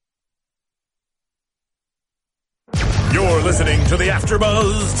You're listening to the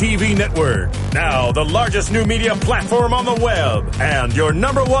AfterBuzz TV Network, now the largest new media platform on the web, and your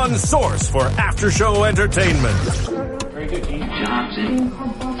number one source for after-show entertainment. Very good, Keith. Johnson.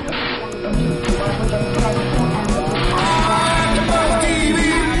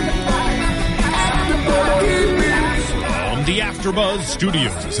 The AfterBuzz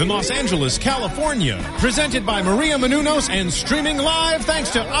Studios in Los Angeles, California. Presented by Maria Menounos and streaming live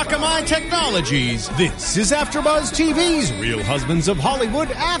thanks to Akamai Technologies. This is AfterBuzz TV's Real Husbands of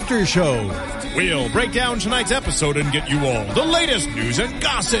Hollywood After Show. We'll break down tonight's episode and get you all the latest news and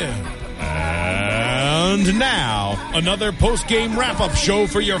gossip. And now, another post-game wrap-up show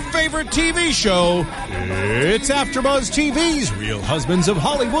for your favorite TV show. It's AfterBuzz TV's Real Husbands of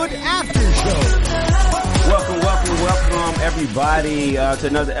Hollywood After Show. Welcome, everybody, to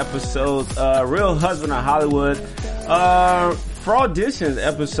another episode, Real Husband of Hollywood, for auditions,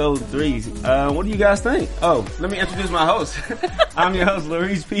 episode 3. What do you guys think? Oh, let me introduce my host. I'm your host,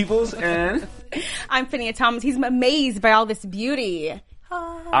 Laurice Peoples, and I'm Finia Thomas. He's amazed by all this beauty.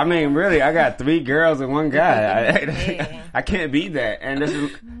 I mean, really, I got 3 girls and 1 guy. I can't beat that. And this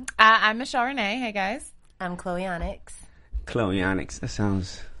is I'm Michelle Renee. Hey, guys. I'm Chloe Onyx. Chloe Onyx. That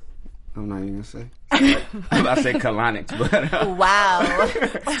sounds... I'm not even gonna say. I'm about to say colonics, but wow,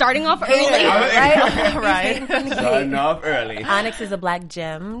 starting off early, right? Starting off early. Onyx is a black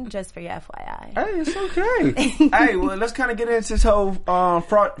gem, just for your FYI. Hey, it's okay. Hey, well, let's kind of get into this whole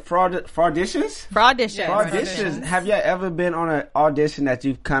frauditions. Frauditions. Have you ever been on an audition that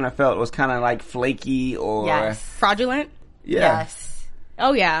you kind of felt was kind of like flaky or fraudulent? Yeah. Yes.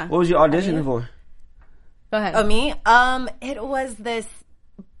 Oh yeah. What was you auditioning for? Go ahead. Oh, me? It was this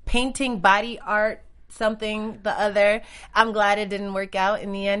painting body art something the other. I'm glad it didn't work out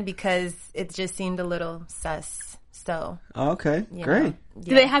in the end because it just seemed a little sus. So okay, great.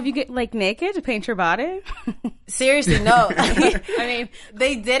 Did they have you get like naked to paint your body? Seriously, no. I mean,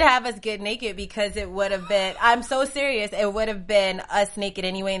 they did have us get naked because it would have been, I'm so serious, it would have been us naked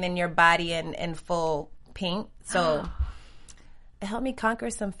anyway and then your body in full paint. So it helped me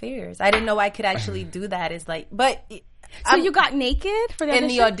conquer some fears. I didn't know I could actually do that. It's like, but... So you got naked for the audition? In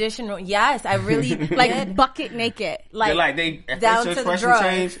the audition room, yes, I really like did. Bucket naked, They down to the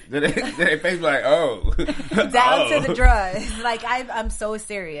drugs. They face like down to the drugs. Like I'm so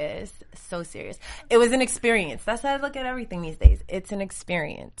serious, so serious. It was an experience. That's how I look at everything these days. It's an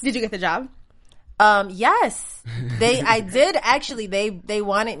experience. Did you get the job? Yes, I did actually. They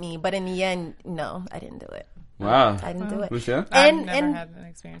wanted me, but in the end, no, I didn't do it. Wow. I didn't do it. Michelle? I've never had an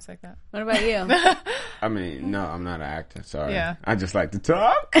experience like that. What about you? I mean, no, I'm not an actor. Sorry. Yeah. I just like to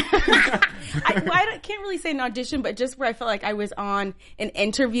talk. I can't really say an audition, but just where I felt like I was on an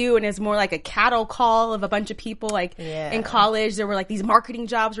interview and it's more like a cattle call of a bunch of people. Like in college, there were like these marketing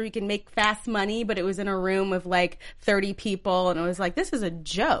jobs where you can make fast money, but it was in a room with like 30 people. And it was like, this is a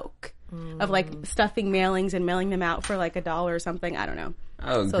joke of like stuffing mailings and mailing them out for like $1 or something. I don't know.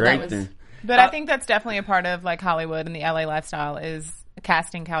 Oh, so great then. But I think that's definitely a part of like Hollywood and the LA lifestyle is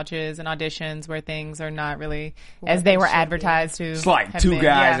casting couches and auditions where things are not really as they were advertised to. It's like 2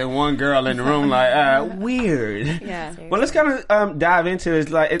 guys and 1 girl in the room, like weird. Yeah. Well, let's kind of dive into this.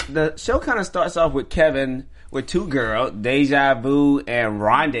 Like the show kind of starts off with Kevin with 2 girls, Deja Vu and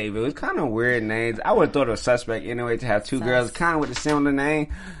Rendezvous. It's kind of weird names. I would have thought it was suspect anyway to have 2 girls kind of with a similar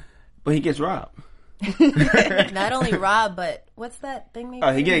name, but he gets robbed. Not only robbed, but what's that thing?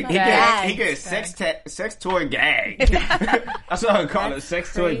 He get sex toy gag. That's what I would call it,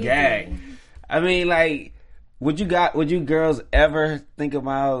 sex toy gag. I mean, like, would you girls ever think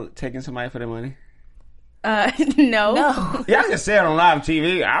about taking somebody for their money? No. Yeah, I can say it on live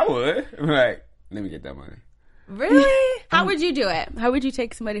TV. I would. I'm like, let me get that money. Really? How would you do it? How would you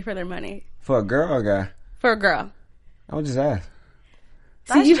take somebody for their money? For a girl or a guy? For a girl. I would just ask.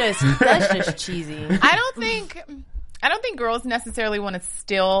 That's just cheesy. I don't think girls necessarily want to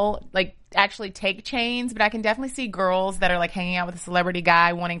still like actually take chains, but I can definitely see girls that are like hanging out with a celebrity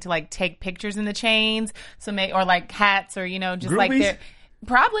guy wanting to like take pictures in the chains, or like hats or just Groupies? like they're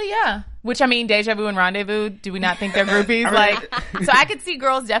probably Which, I mean, Deja Vu and Rendezvous, do we not think they're groupies? So I could see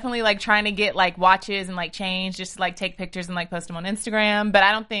girls definitely, like, trying to get, like, watches and, like, chains just to, like, take pictures and, like, post them on Instagram. But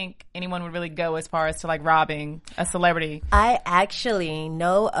I don't think anyone would really go as far as to, like, robbing a celebrity. I actually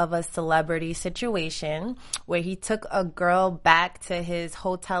know of a celebrity situation where he took a girl back to his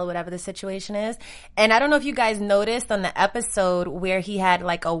hotel, whatever the situation is. And I don't know if you guys noticed on the episode where he had,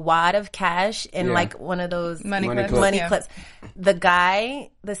 like, a wad of cash in, like, one of those money clips. The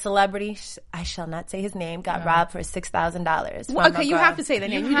guy, the celebrity, I shall not say his name, got robbed for $6,000. Well, okay, you have to say the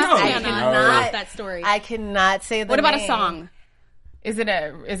name. You just cannot that story. I cannot say the name. What about a song? Is it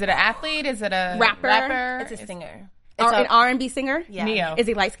an athlete? Is it a rapper? It's a singer. An R&B singer? Yeah. Neo. Is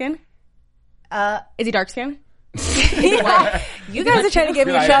he light skinned? Is he dark skinned? You guys are trying to get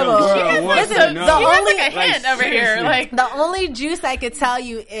me in trouble. Listen, the only hint over here. Like the only juice I could tell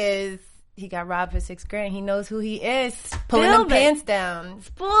you is he got robbed for $6,000. He knows who he is. Pulling them pants down.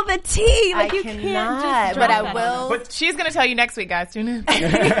 Spill the tea. Like, I you cannot, can't just but drop I will. But she's gonna tell you next week, guys. Tune in.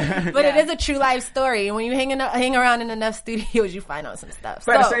 But it is a true life story. And when you hang around in enough studios, you find out some stuff.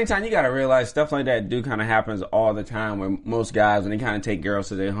 But at the same time, you got to realize stuff like that do kind of happens all the time. When most guys, when they kind of take girls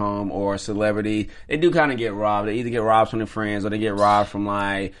to their home or a celebrity, they do kind of get robbed. They either get robbed from their friends or they get robbed from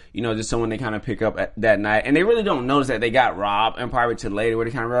like, you know, just someone they kind of pick up that night, and they really don't notice that they got robbed. And probably till later, where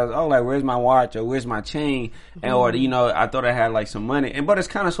they kind of realize, oh, like where's my watch or where's my chain, and or you know, I thought I had like some money, but it's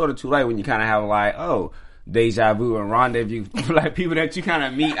kind of sort of too late when you kind of have like, oh, deja vu and rendezvous, like people that you kind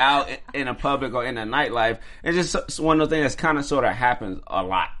of meet out in a public or in a nightlife. It's just one of those things that's kind of sort of happens a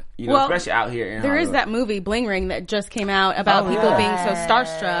lot, you know, especially out here in there Hollywood. is that movie Bling Ring that just came out about people being so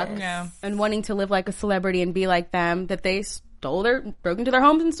starstruck and wanting to live like a celebrity and be like them, that they broke into their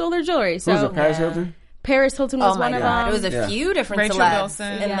homes and stole their jewelry. So who's it, Paris Hilton? Paris Hilton was one of them. It was a few different Rachel celebs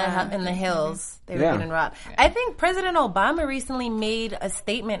Wilson. in the hills. They were getting robbed. I think President Obama recently made a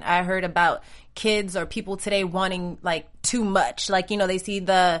statement I heard about kids or people today wanting like too much. Like, you know, they see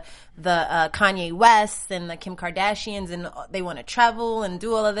the Kanye West and the Kim Kardashians and they want to travel and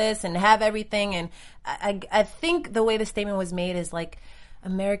do all of this and have everything. And I think the way the statement was made is like,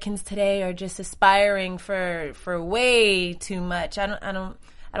 Americans today are just aspiring for way too much. I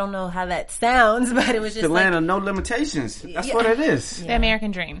don't know how that sounds, but it was just the land of no limitations. That's what it is. The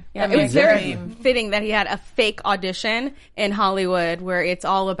American dream. Yeah, it was very fitting that he had a fake audition in Hollywood where it's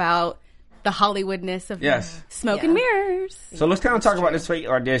all about the Hollywoodness of smoke and mirrors. So let's kind of talk about this fake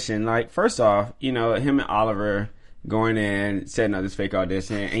audition. Like, first off, you know, him and Oliver going in, setting up this fake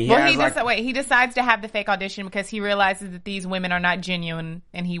audition. And he decides to have the fake audition because he realizes that these women are not genuine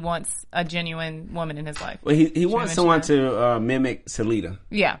and he wants a genuine woman in his life. Well, he wants someone to mimic Selena.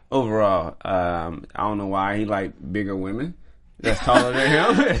 Yeah. Overall. I don't know why. He like bigger women that's taller than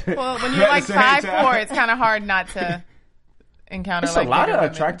him. Well, when you're like 5'4", it's kind of hard not to encounter It's like a lot of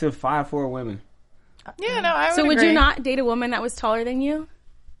women. attractive 5'4" women. Yeah, no, I would So would agree. you not date a woman that was taller than you?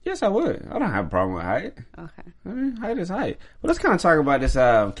 Yes, I would. I don't have a problem with height. Okay. I mean, height is height. But let's kind of talk about this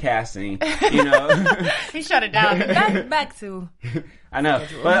casting, you know. He shut it down. Back to. I know.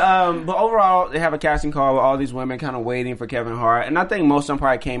 But overall, they have a casting call with all these women kind of waiting for Kevin Hart. And I think most of them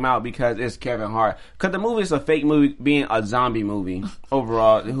probably came out because it's Kevin Hart. Because the movie is a fake movie, being a zombie movie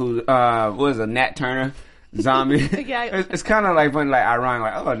overall. Who was a Nat Turner zombie? Yeah. It's kind of like funny, like ironic,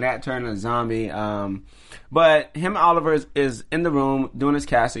 like, oh, Nat Turner zombie. But him and Oliver is in the room doing his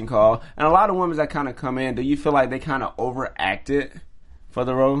casting call. And a lot of women that kind of come in, do you feel like they kind of overacted for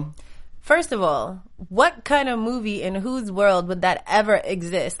the role? First of all, what kind of movie in whose world would that ever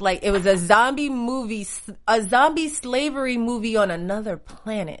exist? Like, it was a zombie movie, a zombie slavery movie on another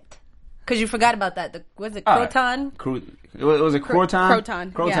planet. Because you forgot about that. Was it Croton? It was a Croton?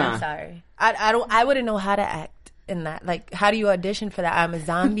 Croton. Yeah, I'm sorry. I wouldn't know how to act in that. Like, how do you audition for that? I'm a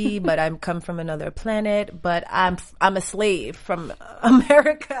zombie, but I'm come from another planet, but I'm a slave from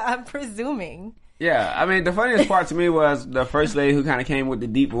America, I'm presuming. Yeah, I mean, the funniest part to me was the first lady who kind of came with the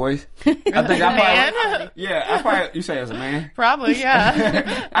deep voice. I think I probably, you say it was a man? Probably,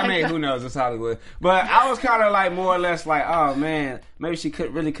 yeah. I mean, who knows? It's Hollywood. But I was kind of like more or less like, oh man, maybe she could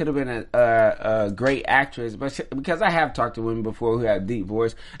have been a great actress. But because I have talked to women before who have deep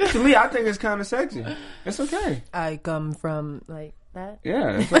voice, to me, I think it's kind of sexy. It's okay. I come from like that.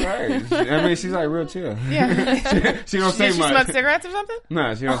 Yeah, it's alright. I mean, she's like real chill. Yeah. she don't say Did she much. smoke cigarettes or something?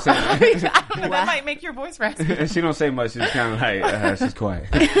 No, she don't say much. That might make your voice raspy. She don't say much. She's kind of like, she's quiet.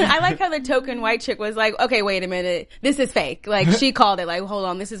 I like how the token white chick was like, okay, wait a minute. This is fake. Like, she called it like, hold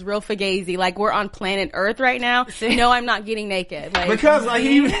on, this is real fugazi. Like, we're on planet Earth right now. No, I'm not getting naked. Like, because like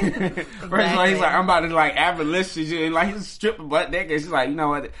first of all, he's like, I'm about to like abolition you, and like he's stripping butt naked. She's like, you know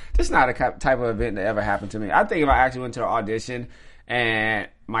what? This is not a type of event that ever happened to me. I think if I actually went to an audition and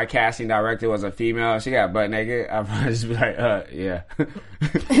my casting director was a female, she got butt naked, I'd probably just be like, yeah.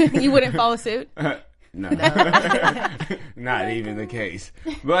 You wouldn't follow suit? No. Not even the case.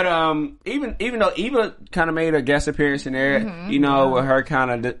 But even though Eva kind of made a guest appearance in there, you know, with her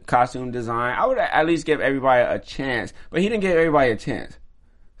kind of costume design, I would at least give everybody a chance. But he didn't give everybody a chance.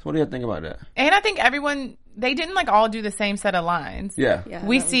 So what do you think about that? And I think they didn't like all do the same set of lines. Yeah.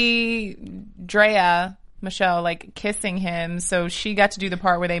 We see Drea, Michelle, like kissing him, so she got to do the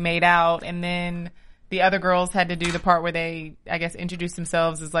part where they made out, and then the other girls had to do the part where they, I guess, introduced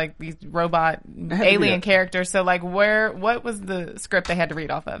themselves as like these robot alien characters. So like, what was the script they had to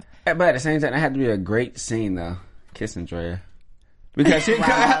read off of? But at the same time, it had to be a great scene though. kissing Drea. Because she, Wow.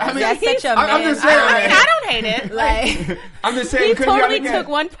 I mean, That's such a I'm man. just saying. I mean, I don't hate it. Like, I'm just saying. He because you totally gotta took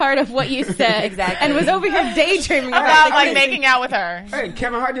one part of what you said Exactly. and was over here daydreaming About about like making out with her. Hey,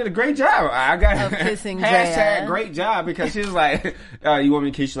 Kevin Hart did a great job. I got Of kissing hashtag Drea. great job because she was like, "You want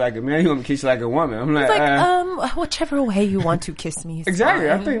me to kiss you like a man? You want me to kiss you like a woman?" I'm like, like, whichever way you want to kiss me. Is exactly.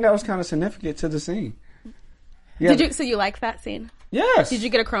 fine. I think that was kind of significant to the scene. Yeah. So you liked that scene? Yes. Did you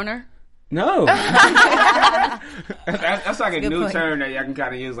get a croner? No. that's like a Good new point. term that y'all can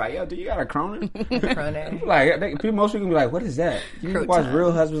kind of use. Like, yo, do you got a croner? Croner. Like, most people be like, what is that? You watch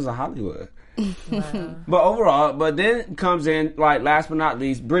Real Husbands of Hollywood. But overall, but then comes in, like, last but not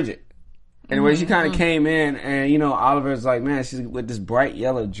least, Bridget. Anyway, she kind of came in, and, you know, Oliver's like, man, she's with this bright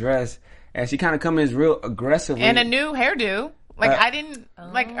yellow dress, and she kind of come in real aggressively. And a new hairdo. Like, I didn't,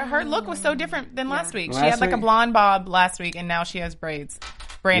 like, her look was so different than last week. She Last had, like, a week? blonde bob last week, and now she has braids.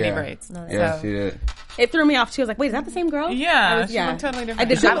 Brandy braids. Yeah, So- she did. It threw me off. She was like, wait, is that the same girl? Yeah, she yeah. looked totally different.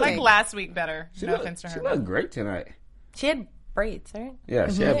 I did I too. like last week better. No Look- offense to she her. looked great tonight. She had braids, right? Yeah,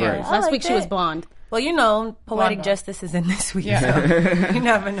 she had braids. I Last liked week she was it. blonde. Well, you know, poetic Blonde. justice is in this week. Yeah. So you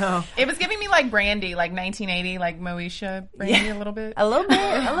never know. It was giving me like Brandy, like 1980, like Moesha Brandy a little bit. A little bit.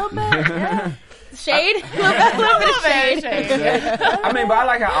 Yeah. Shade? a little bit of shade. I mean, but I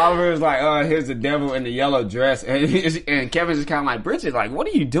like how Oliver is like, oh, here's the devil in the yellow dress. And Kevin's just kind of like, Bridget, like, what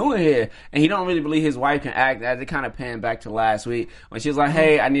are you doing here? And he don't really believe his wife can act. As it kind of panned back to last week when she was like,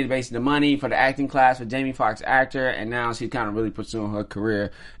 hey, I need basically the money for the acting class for Jamie Foxx actor. And now she's kind of really pursuing her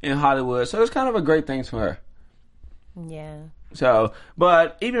career in Hollywood. So it's kind of a great thing for her. Yeah. So,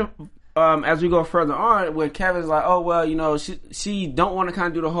 but even as we go further on, where Kevin's like, oh, well, you know, she don't want to kind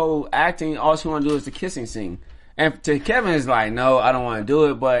of do the whole acting. All she want to do is the kissing scene. And to Kevin, it's like, no, I don't want to do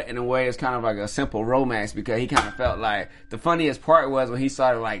it. But in a way, it's kind of like a simple romance because he kind of felt like the funniest part was when he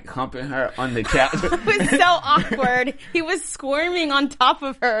started like humping her on the couch. It was so awkward. He was squirming on top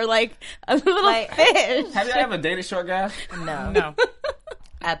of her like a little fish. Have you ever dated short guys? No.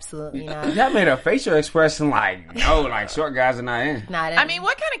 Absolutely not. That made a facial expression like, no, like short guys are not in. Not. I mean,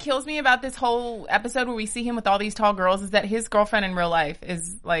 what kind of kills me about this whole episode where we see him with all these tall girls is that his girlfriend in real life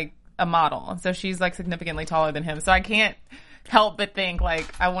is like a model. So she's like significantly taller than him. So I can't help but think like,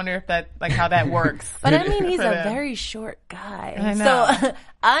 I wonder if that, like how that works. But I mean, he's For a them. very short guy. I know. So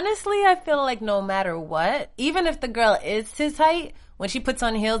honestly, I feel like no matter what, even if the girl is his height, when she puts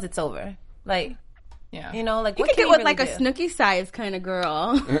on heels, it's over. Like, Yeah. you know, like You what could can get you with really like a do? Snooki size kind of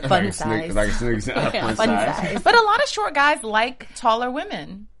girl. Fun size. Like a sneak fun Fun size. size. But a lot of short guys like taller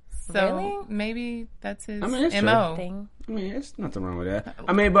women. So Really? maybe that's his I mean, it's MO. Thing. I mean, there's nothing wrong with that.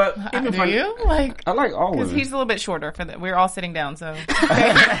 I mean, but even Do you? Like, I like all because women. he's a little bit shorter for we're all sitting down, so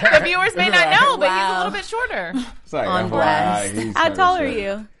the viewers may not know, but he's a Wow. little bit shorter. It's like, On FYI, blast. he's How kinda tall are short.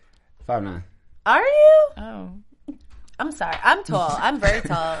 you? 5'9". Are you? Oh. I'm sorry. I'm tall. I'm very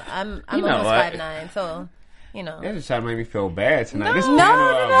tall. I'm You know almost what? 5'9", so you know. They're just trying to make me feel bad tonight. This No,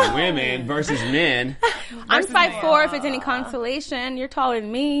 panel no, of no. women versus men. I'm 5'4", if it's any consolation. You're taller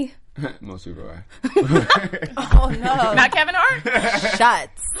than me. Most people are. Oh no. Not Kevin Hart?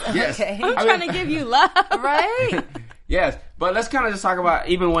 Shots. Yes. Okay. I'm trying to give you love. Right? Yes, but let's kind of just talk about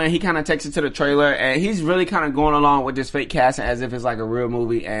even when he kind of takes it to the trailer and he's really kind of going along with this fake casting as if it's like a real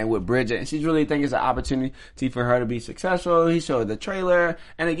movie and with Bridget and she's really thinking it's an opportunity for her to be successful. He showed the trailer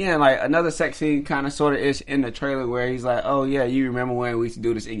and again like another sex scene kind of sort of ish in the trailer where he's like, oh yeah, you remember when we used to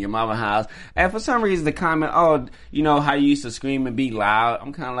do this in your mama house, and for some reason the comment, oh, you know how you used to scream and be loud,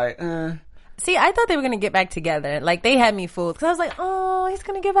 I'm kind of like, See, I thought they were gonna get back together. Like they had me fooled because I was like, "Oh, he's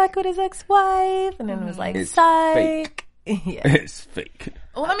gonna get back with his ex-wife," and then it was like, It's "Psych." fake. Yeah. it's fake.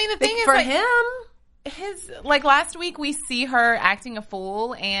 Well, I mean, the thing is, For like, him, his like last week we see her acting a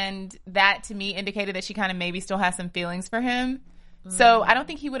fool, and that to me indicated that she kind of maybe still has some feelings for him. So I don't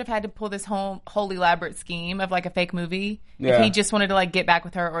think he would have had to pull this whole elaborate scheme of like a fake movie Yeah. if he just wanted to like get back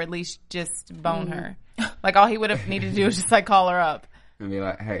with her or at least just bone her. Like all he would have needed to do was just like call her up. And be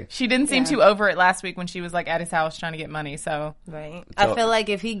like, hey. She didn't seem too over it last week when she was like at his house trying to get money. So right? I feel like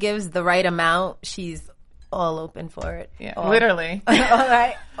if he gives the right amount, she's all open for it. yeah, All- literally. all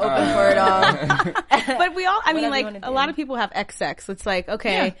right, open for it all. But we all, I mean, Whatever you like, wanna a do. lot of people have ex-sex. It's like,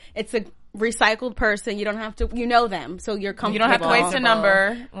 okay, Yeah. it's a recycled person. You don't have to, you know them, so you're comfortable. You don't have to waste a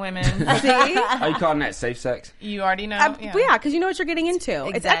number, women. See? Are you calling that safe sex? You already know. Yeah, because you know what you're getting into.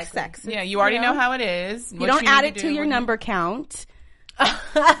 It's Exactly. ex-sex. Yeah, you already know how it is. You don't add it to your number count.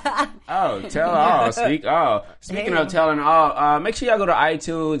 Oh, tell all. Speak all. Speaking of telling all, make sure y'all go to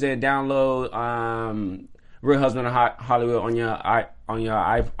iTunes and download Real Husband of Hollywood on your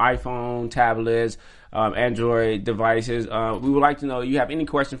iPhone, tablets, Android devices. We would like to know, you have any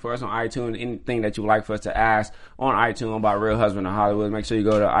question for us on iTunes, anything that you would like for us to ask on iTunes about Real Husband of Hollywood, make sure you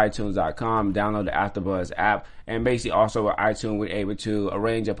go to iTunes.com, download the AfterBuzz app, and basically also with iTunes, we're able to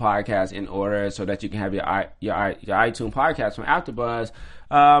arrange a podcast in order so that you can have your iTunes podcast from AfterBuzz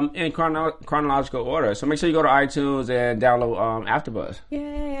in chronological order. So make sure you go to iTunes and download AfterBuzz.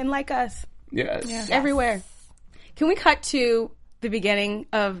 Yay, and like us. Yes. Everywhere. Can we cut to the beginning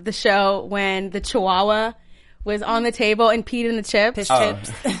of the show when the Chihuahua was on the table and peed in the chips?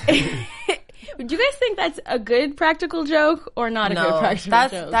 Chips. Do you guys think that's a good practical joke or not a good practical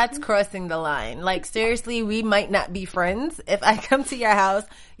joke? That's crossing the line. Like, seriously, we might not be friends if I come to your house,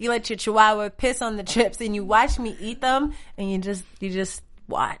 you let your Chihuahua piss on the chips, and you watch me eat them, and you just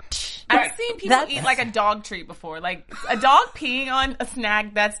watch. I've seen people eat like a dog treat before. Like a dog peeing on a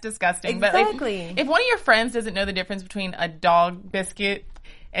snack, that's disgusting. Exactly. But like, if one of your friends doesn't know the difference between a dog biscuit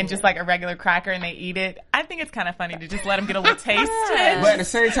and just like a regular cracker and they eat it, I think it's kind of funny to just let them get a little taste. But at the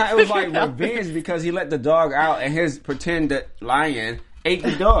same time, it was like revenge because he let the dog out and his pretend lion ate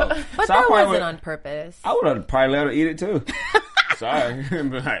the dog. But so that wasn't on purpose. I would have probably let her eat it too. Sorry.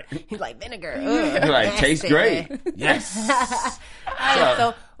 He's like, vinegar. Like, tastes great. Yes.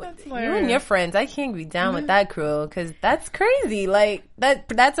 So you and your friends, I can't be down with that crew because that's crazy. Like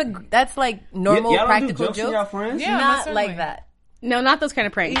that's like normal y'all practical don't do jokes with y'all friends? Yeah, not most like certainly. that. No, not those kind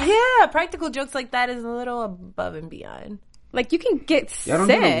of pranks. Yeah, practical jokes like that is a little above and beyond. Like, you can get sick. Y'all don't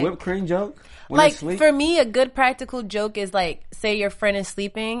do the whipped cream joke? When Like, they sleep? for me, a good practical joke is like, say your friend is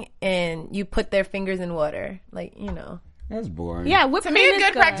sleeping and you put their fingers in water. Like, you know. That's boring. Yeah, whipped To cream me, a is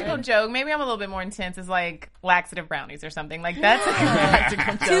good practical joke, maybe I'm a little bit more intense, is like laxative brownies or something. Like, that's a good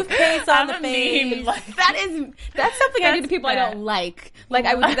practical joke. Toothpaste on the I'm a meme, face. like, That's something I do to people I don't like. Like,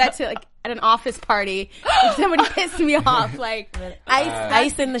 I would do that to, like, at an office party. If somebody pissed me off, like,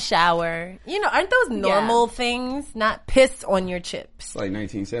 Ice in the shower. You know, aren't those normal things? Not piss on your chips. It's like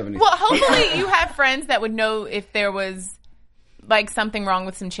 1970. Well, hopefully you have friends that would know if there was like something wrong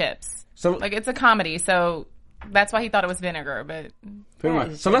with some chips. So, Like, it's a comedy, so that's why he thought it was vinegar, but pretty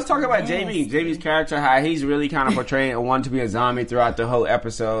much. So let's talk about JB. JB's character, how he's really kind of portraying and wanting to be a zombie throughout the whole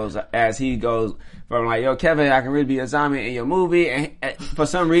episodes as he goes from like, yo, Kevin, I can really be a zombie in your movie. And for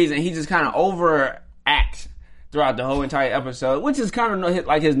some reason, he just kind of overacts throughout the whole entire episode, which is kind of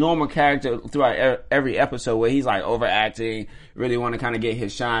like his normal character throughout every episode where he's like overacting, really want to kind of get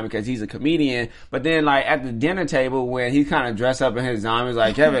his shine because he's a comedian. But then like at the dinner table when he kind of dressed up in his zombie,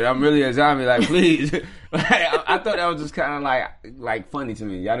 like, Kevin, I'm really a zombie, like, please. I thought that was just kind of like funny to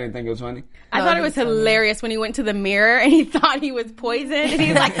me. Y'all didn't think it was funny? I thought it was hilarious when he went to the mirror and he thought he was poisoned and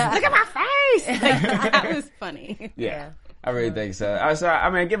he's like, look at my face. Like, that was funny. Yeah. I really think so. So, I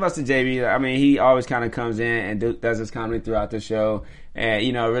mean, give us to JB. I mean, he always kind of comes in and does his comedy throughout the show. And,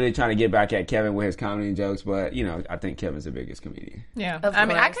 you know, really trying to get back at Kevin with his comedy jokes. But, you know, I think Kevin's the biggest comedian. yeah. Of I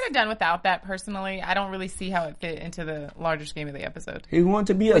mean, I course. could have done without that personally. I don't really see how it fit into the larger scheme of the episode. He wanted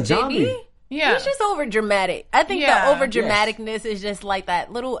to be a zombie. JB? Yeah. He's just over dramatic. I think Yeah. the over dramaticness is just like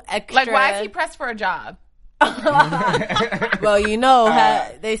that little extra. Like, why is he pressed for a job? Well, you know how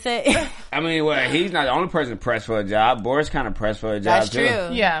they say. I mean, well, he's not the only person pressed for a job. Boris kind of pressed for a job, That's too. true.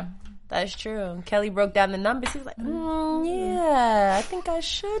 Yeah. That's true. Kelly broke down the numbers. He was like, yeah, I think I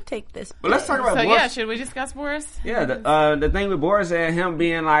should take this. But let's talk about So, Boris. yeah, should we discuss Boris? Yeah, the thing with Boris and him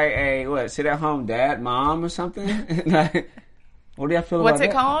being like a, sit-at-home dad, mom or something? Like, what do y'all feel What's about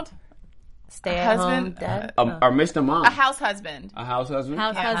it that? called? Stay at home, Husband? dad. Or Mr. Mom. A house husband. A house husband?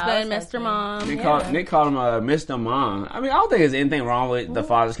 House Yeah, husband, house Mr. husband. Mom. Nick called him Mr. Mom. I mean, I don't think there's anything wrong with the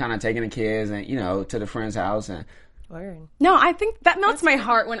fathers kind of taking the kids and, you know, to the friend's house. And Word. No, I think that melts my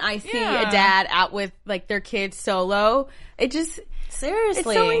heart when I see Yeah. a dad out with, like, their kids solo. It just,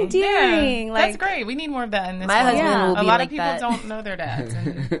 Seriously. it's so endearing. Yeah, Like, that's great. We need more of that in this My world. husband will A be lot like of people that. don't know their dads,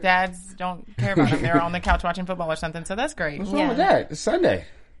 and dads don't care about them. They're on the couch watching football or something, so that's great. what's wrong with that? It's Sunday.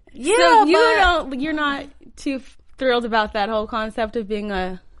 Yeah, so but you're not too thrilled about that whole concept of being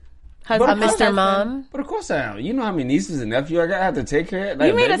a a husband. Mr. Mom. But of course I am. You know how many nieces and nephews I have to take care of? Like,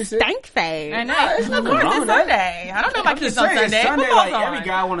 You made a babysit? stank face. I know. It's Of nothing course, wrong it's with that. Sunday. I don't know my I'm kids just on saying, Sunday. Sunday, Football's like, every on.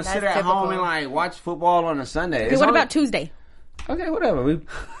 guy want to sit That's at home and, typical. like, watch football on a Sunday. Okay, It's what only- about Tuesday? Okay, whatever.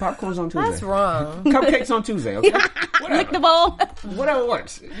 Popcorn's on Tuesday. That's wrong. Cupcakes on Tuesday, okay? Lick the bowl. Whatever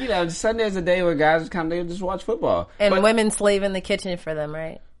works. You know, Sunday is a day where guys kind of just watch football. And But- women slave in the kitchen for them,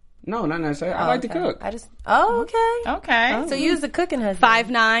 right? No, not necessarily. I like to Okay. cook. I just. Oh, okay. Okay. So use the cooking husband.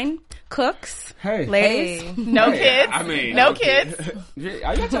 5'9", cooks, Hey. ladies. Hey. No Hey, kids. I mean, no okay. kids.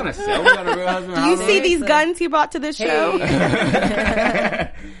 Are you trying to sell me on a Real Husband? Do you Holiday? see these guns he brought to this show?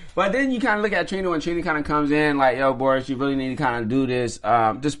 But then you kind of look at Trina when Trina kind of comes in like, yo, Boris, you really need to kind of do this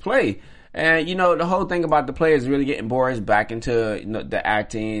play. And, you know, the whole thing about the player is really getting Boris back into, you know, the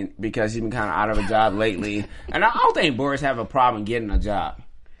acting because he's been kind of out of a job lately. And I don't think Boris have a problem getting a job.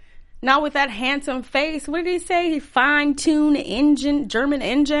 Not with that handsome face. What did he say? He fine-tuned engine, German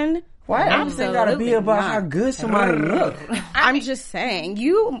engine. Why everything gotta be about how good somebody look? I'm just saying,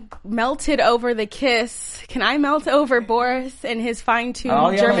 you melted over the kiss. Can I melt over Boris and his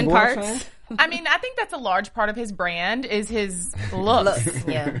fine-tuned German parts? I mean, I think that's a large part of his brand is his looks.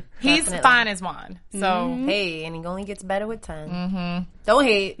 Yeah, he's fine as one. So hey, and he only gets better with time. Don't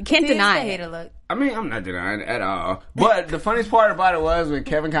hate. You can't deny it. Hater look. I mean, I'm not denying it at all. But the funniest part about it was when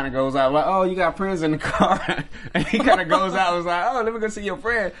Kevin kind of goes out, like, oh, you got friends in the car. And he kind of goes out and was like, oh, let me go see your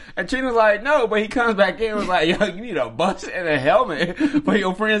friend. And Trina's like, no, but he comes back in and was like, yo, you need a bus and a helmet for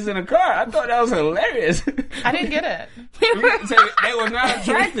your friends in the car. I thought that was hilarious. I didn't get it. They were not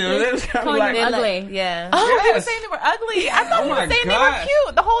attractive. They was kind of like, ugly. Yeah. Oh, Yes. he was saying they were ugly. I thought he was saying they were gosh.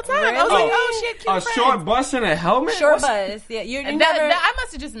 cute the whole time. I was like, oh, she had cute a friends. short bus and a helmet? Short buzz. Yeah, you never. I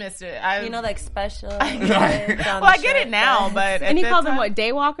must have just missed it. You know, like special. Well, I get it now, but And he called them what,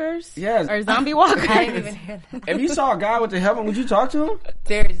 daywalkers? Yes. Or zombie walkers? I didn't even hear that. If you saw a guy with the helmet, would you talk to him?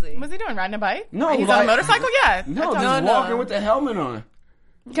 Seriously. Was he doing riding a bike? No, He's like- on a motorcycle? Yeah. No, I just walking with the helmet on.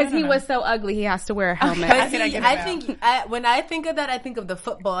 Because he was so ugly, he has to wear a helmet. But get see, it I now. think when I think of that, I think of the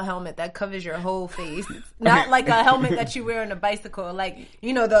football helmet that covers your whole face. Not like a helmet that you wear on a bicycle, like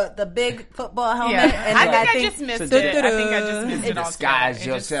you know the big football helmet. Yeah. And I then think I just missed it. I think I just missed it Disguise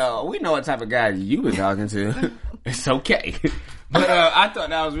altogether. yourself. We know what type of guys you were talking to. It's okay. But I thought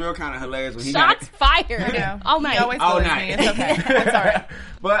that was real kind of hilarious when he Shots fired. Yeah. All night. He always All bullies night. me. It's okay. It's all right.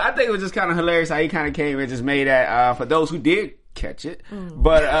 But I think it was just kind of hilarious how he kind of came and just made that for those who did catch it.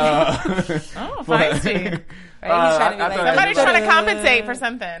 But Feisty. Right? He's trying to be like, Somebody's trying to compensate for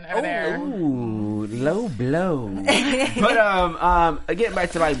something over there. Ooh, low blow. But getting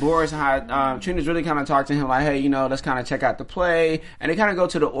back to like Boris, how Trina's really kind of talked to him like, hey, you know, let's kind of check out the play, and they kind of go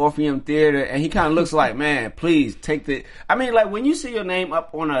to the Orpheum Theater, and he kind of looks like, man, please take the. I mean, like when you see your name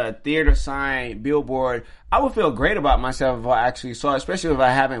up on a theater sign billboard, I would feel great about myself if I actually saw it, especially if I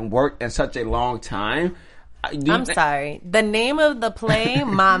haven't worked in such a long time. I'm sorry. The name of the play,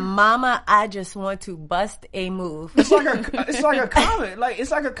 My Mama, I Just Want to Bust a Move. It's like a comedy. Like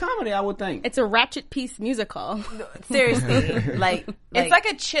it's like a comedy, I would think. It's a Ratchet Piece musical. Seriously, like It's like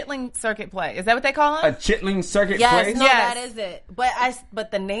a Chitlin circuit play. Is that what they call A it? Chitlin circuit yes, place. no, Yes. that is it.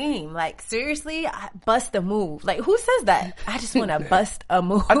 But the name, like seriously, bust a move. Like who says that? I just want to bust a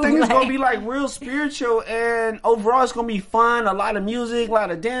move. I think it's Like, gonna be like real spiritual, and overall it's gonna be fun. A lot of music, a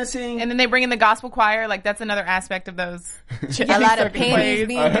lot of dancing. And then they bring in the gospel choir. Like that's another aspect of those. a lot of circuit panties plays.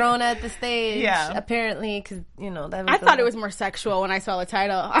 being thrown at the stage. Yeah. Apparently, because you know that. Was I thought it was more sexual when I saw the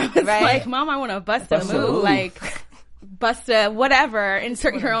title. I was Right? like, Mom, I want to bust a Bust a move. move. Like, bust a whatever.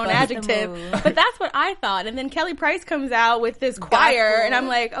 Insert your own bust a adjective. move. But that's what I thought. And then Kelly Price comes out with this choir, and I'm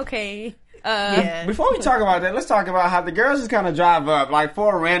like, okay. Yeah. Before we talk about that, let's talk about how the girls just kind of drive up. Like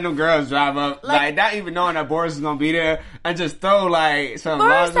four random girls drive up, like not even knowing that Boris is gonna be there, and just throw like some.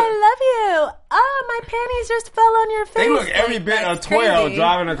 Boris, I love you. Oh, my panties just fell on your face. They look every Like, bit of that's 12 crazy.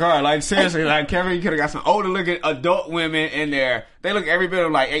 driving a car. Like, seriously, like, Kevin, you could have got some older looking adult women in there. They look every bit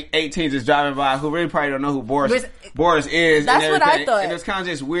of like 18 just driving by who really probably don't know who Boris is. That's and what I everything. thought. And it's kind of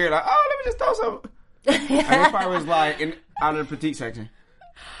just weird. Like, oh, let me just throw some. And they probably was like out of the petite section.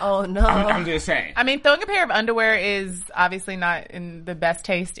 Oh no. I'm just saying. I mean, throwing a pair of underwear is obviously not in the best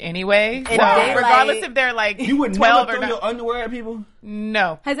taste anyway. So daylight- regardless if they're like You would 12 never or throw your not. underwear at people?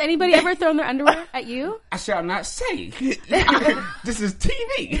 No. Has anybody ever thrown their underwear at you? I shall not say. This is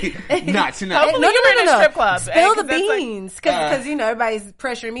TV. Not tonight. Hopefully you were in a strip club. Spill the 'cause that's like- beans, because you know everybody's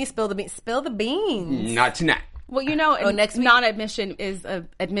pressuring me. Spill the beans. Spill the beans. Not tonight. Well, you know, next week? non-admission is an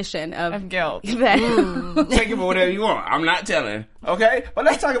admission of guilt. that. Take it for whatever you want. I'm not telling. Okay? But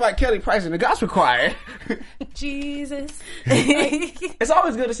let's talk about Kelly Price and the gospel choir. Jesus. It's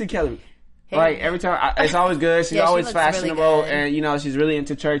always good to see Kelly. Like, every time, it's always good. She's Yeah, she always looks really fashionable, good. and, you know, she's really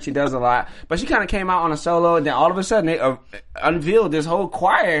into church. She does a lot. But she kind of came out on a solo, and then all of a sudden, they unveiled this whole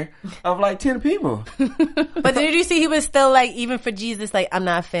choir of, like, 10 people. But did you see he was still like, even for Jesus, like, I'm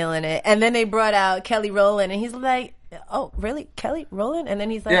not feeling it. And then they brought out Kelly Rowland, and he's like, oh, really? Kelly Rowland? And then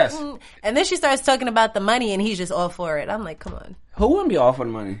he's like, Yes. And then she starts talking about the money, and he's just all for it. I'm like, come on. Who wouldn't be all for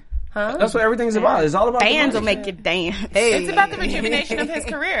the money? Huh? That's what everything's about. It's all about Bands the will money. make you dance. Hey. It's about the rejuvenation of his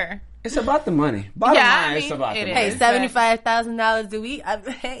career. It's about the money. Bottom Yeah, line, I it's mean, about the it money. is. Hey, $75,000 a week. I'll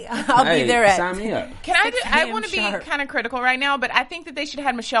be there at. Sign me up. Can I? I a.m. want to be sharp. kind of critical right now, but I think that they should have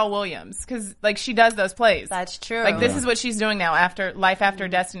had Michelle Williams because, like, she does those plays. That's true. Like, this is what she's doing now. After Life After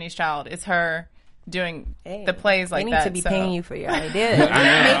Destiny's Child is her doing the plays like they that. They need to be paying you for your ideas. So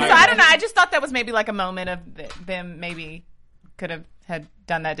I don't know. I just thought that was maybe like a moment of them maybe could have had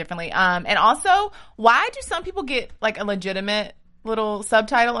done that differently. And also, why do some people get like a legitimate little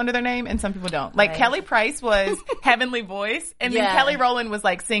subtitle under their name and some people don't? Like Kelly Price was Heavenly Voice, and then Kelly Rowland was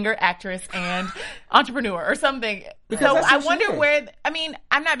like singer, actress, and entrepreneur or something. So I wonder where. I mean,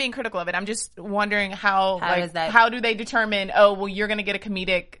 I'm not being critical of it. I'm just wondering how do they determine? Oh, well, you're going to get a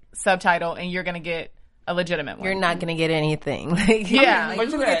comedic subtitle and you're going to get a legitimate one. You're not going to get anything. But you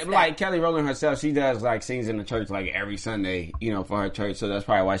got like Kelly Rowland herself. She does like sings in the church like every Sunday, for her church. So that's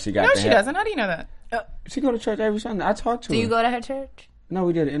probably why she got. No, she doesn't. How do you know that? She go to church every Sunday. I talked to her. Do you go to her church? No,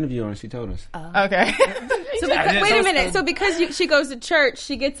 we did an interview on it. She told us. Okay. So wait a minute. So because she goes to church,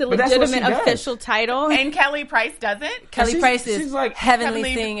 she gets a legitimate official title, and Kelly Price doesn't. Kelly Price is like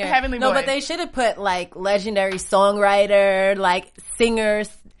heavenly singer. Heavenly no, voice. But they should have put like legendary songwriter, like singers,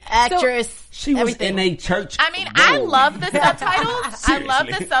 actress. So she was everything. in a church. I mean, I love the subtitles. I love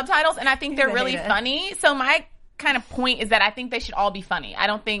the subtitles, and I think they're really funny. So my kind of point is that I think they should all be funny. I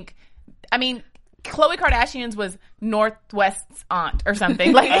mean, Khloe Kardashian's was Northwest's aunt or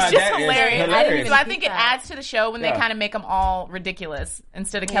something. Like, it's just hilarious. So I think it adds to the show when they kind of make them all ridiculous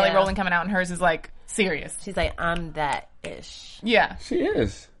instead of Kelly Rowland coming out and hers is like serious. She's like, I'm that-ish. Yeah. She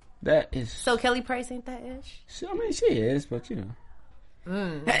is. That is. So Kelly Price ain't that-ish? She is, but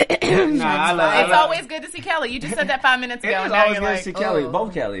It's always good to see Kelly. You just said that 5 minutes ago. It's always good to see Kelly.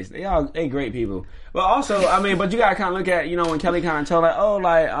 Both Kellys. They great people. But also, but you gotta kind of look at, when Kelly kind of told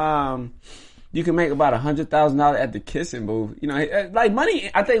you can make about $100,000 at the kissing booth. Like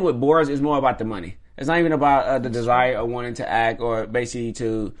money, I think with Boris is more about the money. It's not even about the desire of wanting to act or basically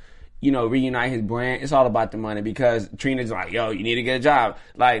to, reunite his brand. It's all about the money because Trina's like, yo, you need to get a job.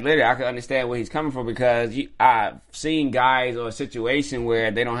 Like, literally, I can understand where he's coming from because I've seen guys or a situation where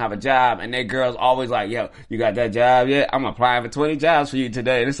they don't have a job and their girl's always like, yo, you got that job yet? I'm applying for 20 jobs for you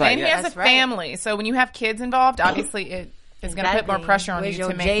today. And it's like, and he has a family. So when you have kids involved, obviously it's going to put more pressure on you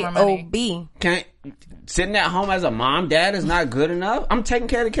to make more money. Sitting at home as a mom, dad is not good enough. I'm taking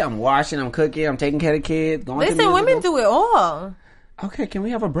care of the kids. I'm washing, I'm cooking, I'm taking care of the kids. Listen, women do it all. Okay, can we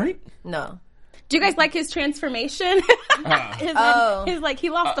have a break? No. Do you guys like his transformation? His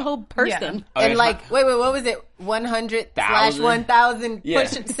he lost the whole person. Yeah. And wait, what was it? 100/1000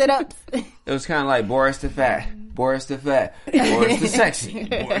 push sit-ups? It was kind of like Boris the fat, Boris the fat, Boris the sexy,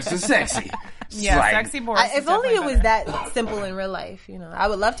 Boris the sexy. Yeah, sexy Boris. If only it was that simple in real life, I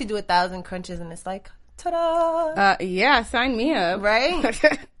would love to do 1,000 crunches and it's like, ta-da. Yeah, sign me up. Right?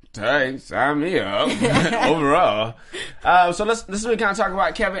 Hey, sign me up. Overall. So let's really kind of talk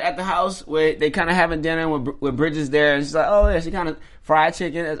about Kevin at the house where they kind of having dinner with Bridget's there. And she's like, oh, yeah, she kind of fried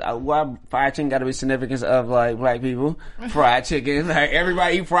chicken. Why fried chicken got to be significance of like black people? Fried chicken. Like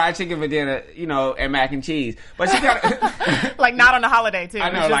everybody eat fried chicken for dinner, and mac and cheese. But she got like not on a holiday too. I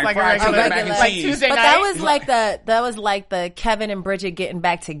know, it's just like fried chicken, mac and cheese. Tuesday but night. that was like the Kevin and Bridget getting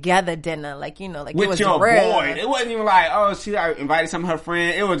back together dinner. Like, like with it was your real. boy. It wasn't even like, oh, she invited some of her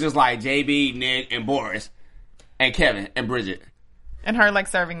friends. It was just like JB, Nick, and Boris, and Kevin and Bridget, and her like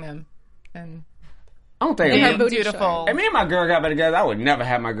serving them, and I don't think her beautiful. And me and my girl got back together. I would never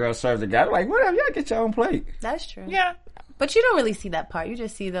have my girl serve the guy. Like, whatever, y'all get your own plate. That's true. Yeah, but you don't really see that part. You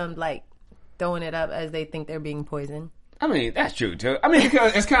just see them like throwing it up as they think they're being poisoned. I mean, that's true too. I mean,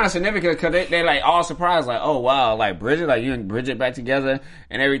 because it's kind of significant because they like all surprised, like, oh wow, like Bridget, like you and Bridget back together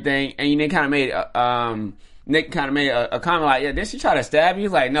and everything, and you kind of made Nick kind of made a comment like, yeah, did she try to stab you?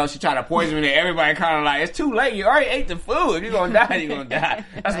 He's like, no, she tried to poison me. And everybody kind of like, it's too late. You already ate the food. If you're going to die, you're going to die.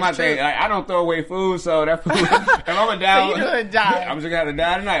 That's my thing. Like, I don't throw away food, so that food, if I'm going to die, so you're going to die. I'm just going to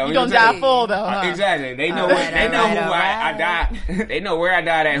die tonight. You're going to die full, though. Huh? Exactly. They know I died. They know where I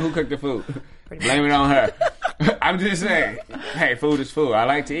died at and who cooked the food. Blame it on her. I'm just saying, hey, food is food. I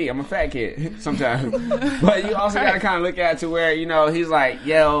like to eat. I'm a fat kid sometimes. But you also got to kind of look at it to where, he's like,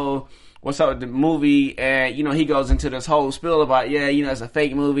 yo, what's up with the movie? And, he goes into this whole spiel about, it's a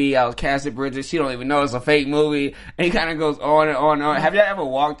fake movie. I was casted Bridget. She don't even know it's a fake movie. And he kind of goes on and on and on. Have you ever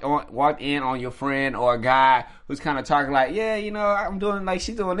walked in on your friend or a guy who's kind of talking like, I'm doing like,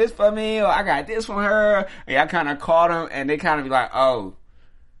 she's doing this for me, or I got this from her. And I kind of caught him and they kind of be like, oh,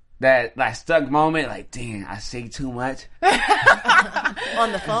 that like stuck moment, like, damn, I say too much.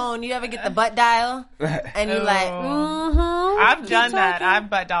 On the phone, you ever get the butt dial? And you're like, I've done that. I've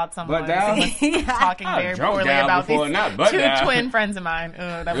butt dialed someone. Butt dial? Talking very poorly about before, these two twin friends of mine.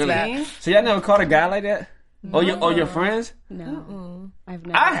 That was bad. So y'all never caught a guy like that? No. Or your friends? No. I've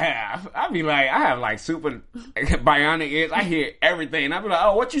never. I have. I have like super bionic ears. I hear everything. I be like,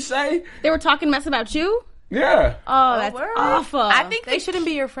 oh, what you say? They were talking mess about you? Yeah. Oh, that's awful. I think They shouldn't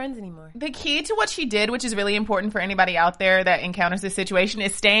be your friends anymore. the key to what she did, which is really important for anybody out there that encounters this situation,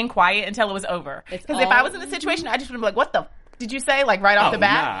 is staying quiet until it was over. Because if I was in the situation, I just would be like, what the did you say? Like right off the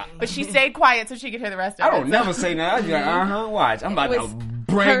bat? Nah. But she stayed quiet so she could hear the rest of it. I don't never say nothing. I just like, watch. I'm about to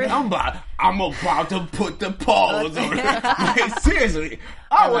break. I'm about to put the pause on it. Like, seriously.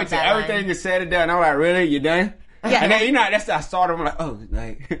 I wait till everything is said and done. I'm like, really? You done? Yeah. And then, that's how I started. I'm like, oh,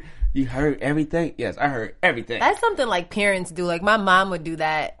 like, you heard everything? Yes, I heard everything. That's something like parents do. Like my mom would do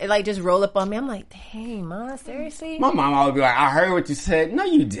that. It, like just roll up on me. I'm like, dang, Mom, seriously? My mom always be like, I heard what you said. No,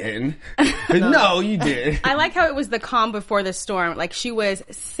 you didn't. No, you did. I like how it was the calm before the storm. Like she was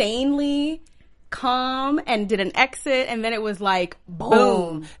sanely calm and did an exit, and then it was like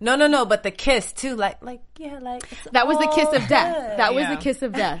boom. No. But the kiss too. Like yeah, like That was the kiss of death. good. That was the kiss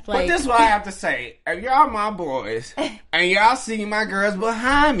of death. But Like this is what I have to say. If y'all my boys, and y'all see my girls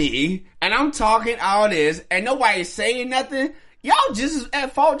behind me, and I'm talking all this, and nobody's saying nothing, y'all just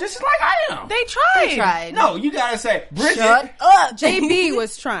at fault just as like I am. They tried. tried. No, you gotta say, Bridget. Shut up. JB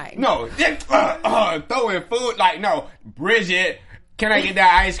was trying. No, throwing food. Like, no, Bridget, can I get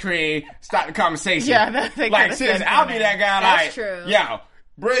that ice cream? Stop the conversation. Yeah, they like, could've seriously, said I'll be something. that guy That's like, true. yo,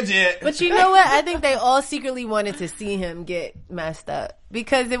 Bridget. But you know what? I think they all secretly wanted to see him get messed up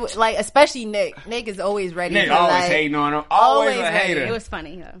because it was like, especially Nick. Nick is always ready. Nick to always like, hating on him. Always a ready. hater. It was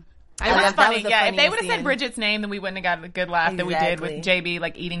funny though. It was that funny. was the Yeah, if they funniest would have said scene. Bridget's name, then we wouldn't have got a good laugh that we did with Exactly. JB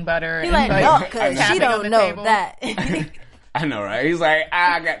like eating butter. He and like, no, because she tapping on don't the know table. that. I know, right? He's like,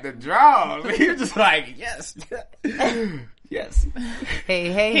 I got the draws. He was just like, yes. Yes.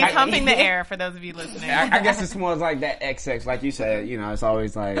 hey. He's humping the air for those of you listening. I guess it's more like that XX, like you said, it's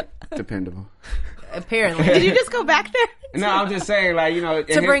always like dependable. Apparently. Did you just go back there? No, I'm just saying, like,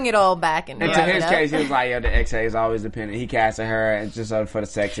 to bring it all back and And to wrap his it up. case, he was like, the XA is always dependent. He casted her and just for the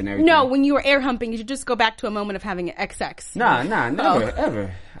sex and everything. No, when you were air humping, you should just go back to a moment of having an XX. Nah, never,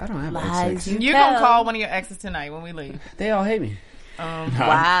 ever. I don't have Lies an XX. You're going to call one of your exes tonight when we leave. They all hate me.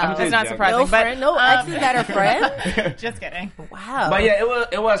 Wow. That's not surprising. No but, friend, no exes that are friends? Just kidding. Wow. But yeah,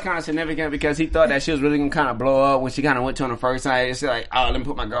 it was kind of significant because he thought that she was really going to kind of blow up when she kind of went to him the first night. It's like, oh, let me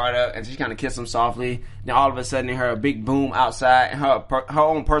put my guard up. And she kind of kissed him softly. Then all of a sudden, he heard a big boom outside. And her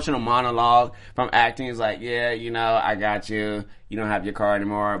own personal monologue from acting is like, yeah, I got you. You don't have your car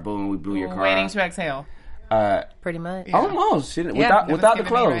anymore. Boom, we blew your car. Waiting to exhale. Pretty much. Almost. She, That was without the giving me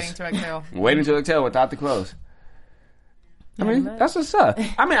clothes. Waiting to exhale. Waiting to exhale without the clothes. I mean, that's what's up.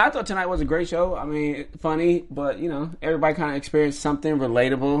 I mean, I thought tonight was a great show. I mean, funny, but, everybody kind of experienced something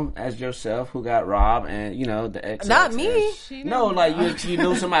relatable as yourself who got robbed and, the ex. Not me. No, like, you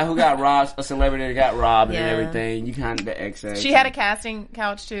knew somebody who got robbed, a celebrity that got robbed Yeah. and everything. You kind of, the ex. She had a casting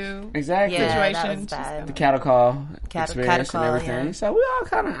couch too. Exactly. Yeah, that situation. was bad. The cattle call Cattle experience call, and everything. yeah. So we all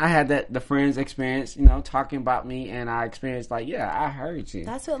kind of, I had the friends experience, talking about me, and I experienced like, yeah, I heard you.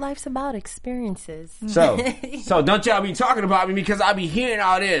 That's what life's about, experiences. So don't y'all be talking about me because I be hearing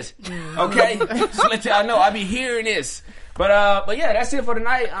all this, okay? So let y'all know I be hearing this. But yeah, that's it for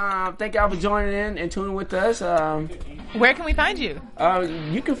tonight. Thank y'all for joining in and tuning with us. Where can we find you?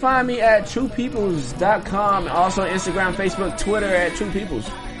 You can find me at truepeoples.com, also Instagram, Facebook, Twitter at True Peoples.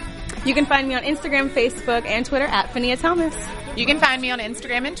 You can find me on Instagram, Facebook, and Twitter at Phineas Thomas. You can find me on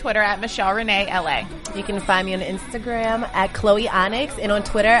Instagram and Twitter at Michelle Renee LA. You can find me on Instagram at Chloe Onyx and on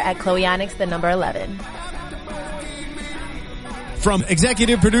Twitter at Chloe Onyx, the number 11. From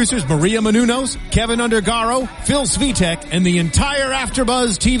executive producers Maria Menounos, Kevin Undergaro, Phil Svitek, and the entire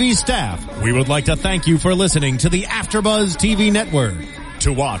AfterBuzz TV staff, we would like to thank you for listening to the AfterBuzz TV network.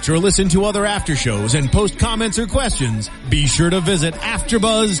 To watch or listen to other after shows and post comments or questions, be sure to visit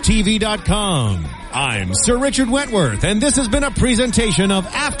AfterBuzzTV.com. I'm Sir Richard Wentworth, and this has been a presentation of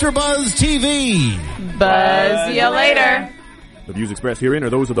AfterBuzz TV. Buzz you later. The views expressed herein are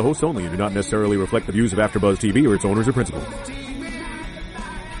those of the hosts only and do not necessarily reflect the views of AfterBuzz TV or its owners or principals.